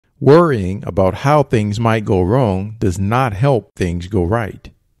Worrying about how things might go wrong does not help things go right.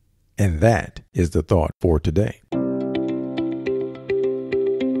 And that is the thought for today.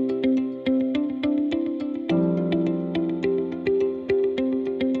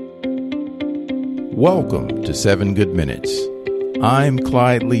 Welcome to 7 Good Minutes. I'm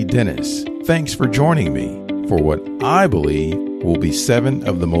Clyde Lee Dennis. Thanks for joining me for what I believe will be 7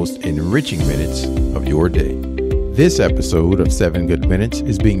 of the most enriching minutes of your day. This episode of 7 Good Minutes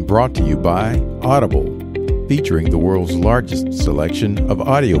is being brought to you by Audible, featuring the world's largest selection of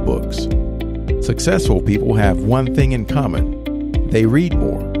audiobooks. Successful people have one thing in common. They read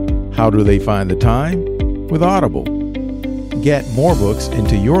more. How do they find the time? With Audible. Get more books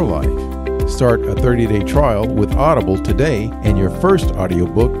into your life. Start a 30-day trial with Audible today, and your first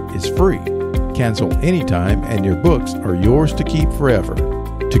audiobook is free. Cancel anytime, and your books are yours to keep forever.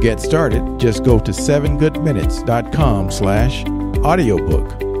 To get started, just go to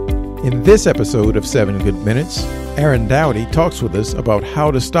 7goodminutes.com/audiobook. In this episode of 7 Good Minutes, Aaron Doughty talks with us about how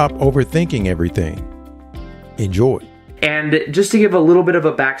to stop overthinking everything. Enjoy. And just to give a little bit of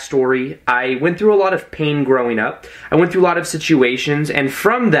a backstory, I went through a lot of pain growing up. I went through a lot of situations, and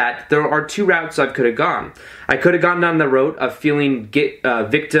from that, there are 2 routes I could have gone. I could have gone down the road of feeling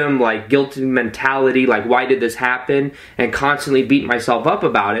victim, like guilty mentality, like why did this happen, and constantly beat myself up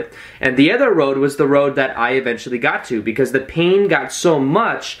about it. And the other road was the road that I eventually got to, because the pain got so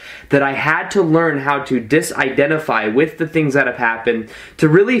much that I had to learn how to disidentify with the things that have happened, to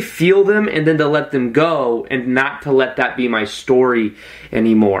really feel them and then to let them go and not to let that be my story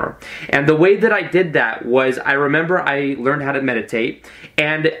anymore. And the way that I did that was, I remember I learned how to meditate,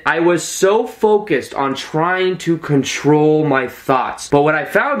 and I was so focused on trying to control my thoughts. But what I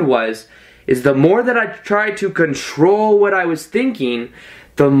found is the more that I tried to control what I was thinking,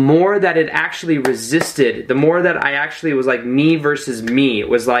 the more that it actually resisted, the more that I actually was like me versus me. It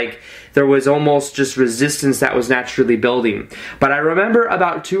was like there was almost just resistance that was naturally building. But I remember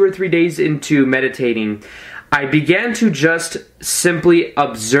about 2 or 3 days into meditating, I began to just simply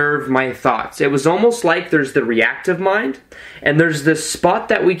observe my thoughts. It was almost like there's the reactive mind, and there's this spot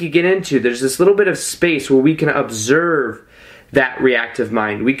that we could get into. There's this little bit of space where we can observe that reactive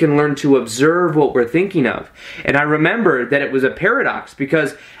mind. We can learn to observe what we're thinking of. And I remember that it was a paradox,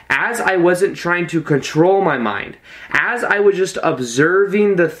 because as I wasn't trying to control my mind, as I was just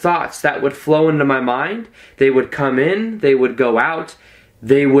observing the thoughts that would flow into my mind, they would come in, they would go out,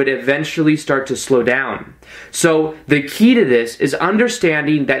 they would eventually start to slow down. So the key to this is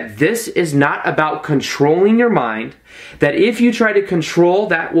understanding that this is not about controlling your mind, that if you try to control,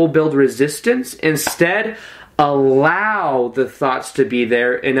 that will build resistance. Instead, allow the thoughts to be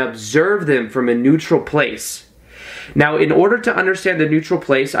there and observe them from a neutral place. Now, in order to understand the neutral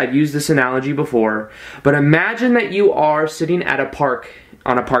place, I've used this analogy before, but imagine that you are sitting at a park,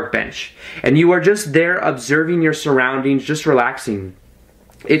 on a park bench, and you are just there observing your surroundings, just relaxing.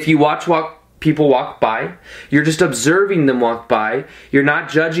 If you watch people walk by, you're just observing them walk by. You're not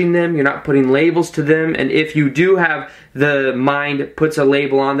judging them. You're not putting labels to them. And if you do have the mind puts a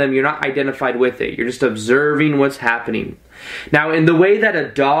label on them, you're not identified with it. You're just observing what's happening. Now, in the way that a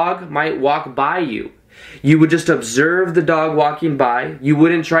dog might walk by you, you would just observe the dog walking by. You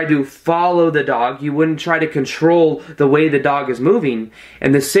wouldn't try to follow the dog. You wouldn't try to control the way the dog is moving.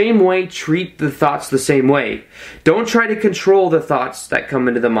 And the same way, treat the thoughts the same way. Don't try to control the thoughts that come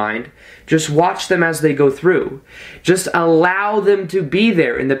into the mind. Just watch them as they go through. Just allow them to be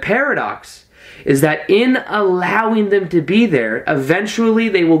there. And the paradox is that in allowing them to be there, eventually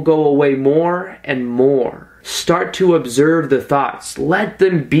they will go away more and more. Start to observe the thoughts. Let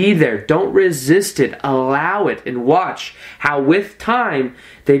them be there. Don't resist it. Allow it, and watch how with time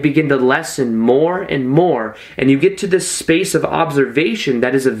they begin to lessen more and more, and you get to this space of observation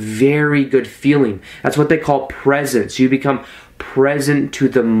that is a very good feeling. That's what they call presence. You become present to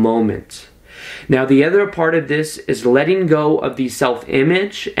the moment. Now, the other part of this is letting go of the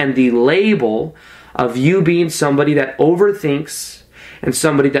self-image and the label of you being somebody that overthinks and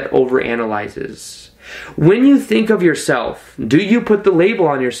somebody that overanalyzes. When you think of yourself, do you put the label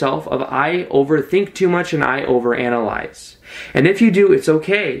on yourself of I overthink too much and I overanalyze? And if you do, it's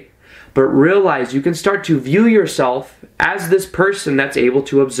okay. But realize you can start to view yourself as this person that's able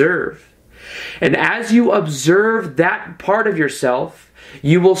to observe. And as you observe that part of yourself,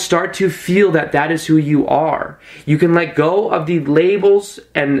 you will start to feel that that is who you are. You can let go of the labels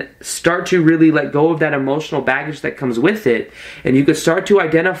and start to really let go of that emotional baggage that comes with it. And you can start to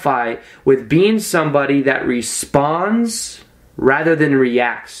identify with being somebody that responds rather than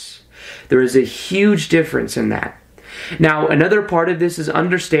reacts. There is a huge difference in that. Now, another part of this is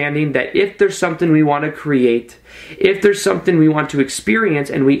understanding that if there's something we want to create, if there's something we want to experience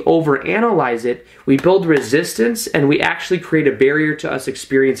and we overanalyze it, we build resistance and we actually create a barrier to us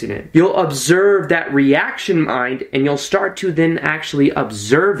experiencing it. You'll observe that reaction mind and you'll start to then actually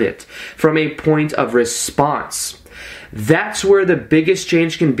observe it from a point of response. That's where the biggest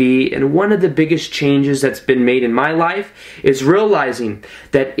change can be, and one of the biggest changes that's been made in my life is realizing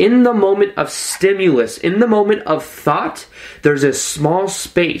that in the moment of stimulus, in the moment of thought, there's a small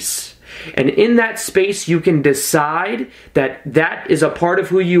space. And in that space, you can decide that that is a part of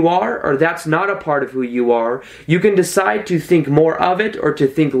who you are or that's not a part of who you are. You can decide to think more of it or to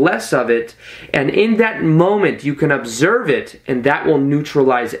think less of it. And in that moment, you can observe it and that will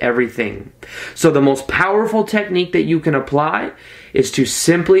neutralize everything. So the most powerful technique that you can apply is to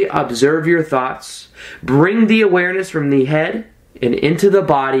simply observe your thoughts, bring the awareness from the head and into the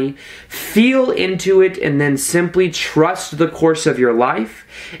body, feel into it, and then simply trust the course of your life,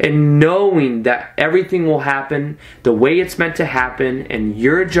 and knowing that everything will happen the way it's meant to happen, and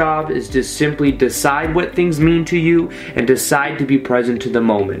your job is to simply decide what things mean to you and decide to be present to the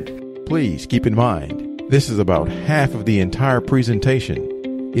moment. Please keep in mind, this is about half of the entire presentation.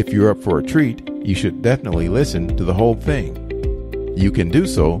 If you're up for a treat, you should definitely listen to the whole thing. You can do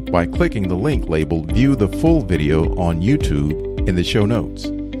so by clicking the link labeled View the Full Video on YouTube in the show notes.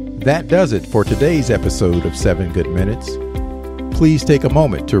 That does it for today's episode of 7 Good Minutes. Please take a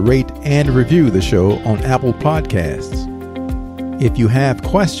moment to rate and review the show on Apple Podcasts. If you have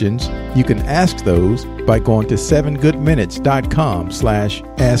questions, you can ask those by going to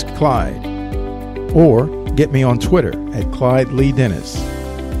 7goodminutes.com/askclyde or get me on Twitter at Clyde Lee Dennis.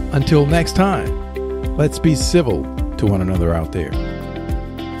 Until next time, let's be civil to one another out there.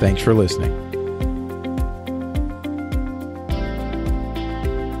 Thanks for listening.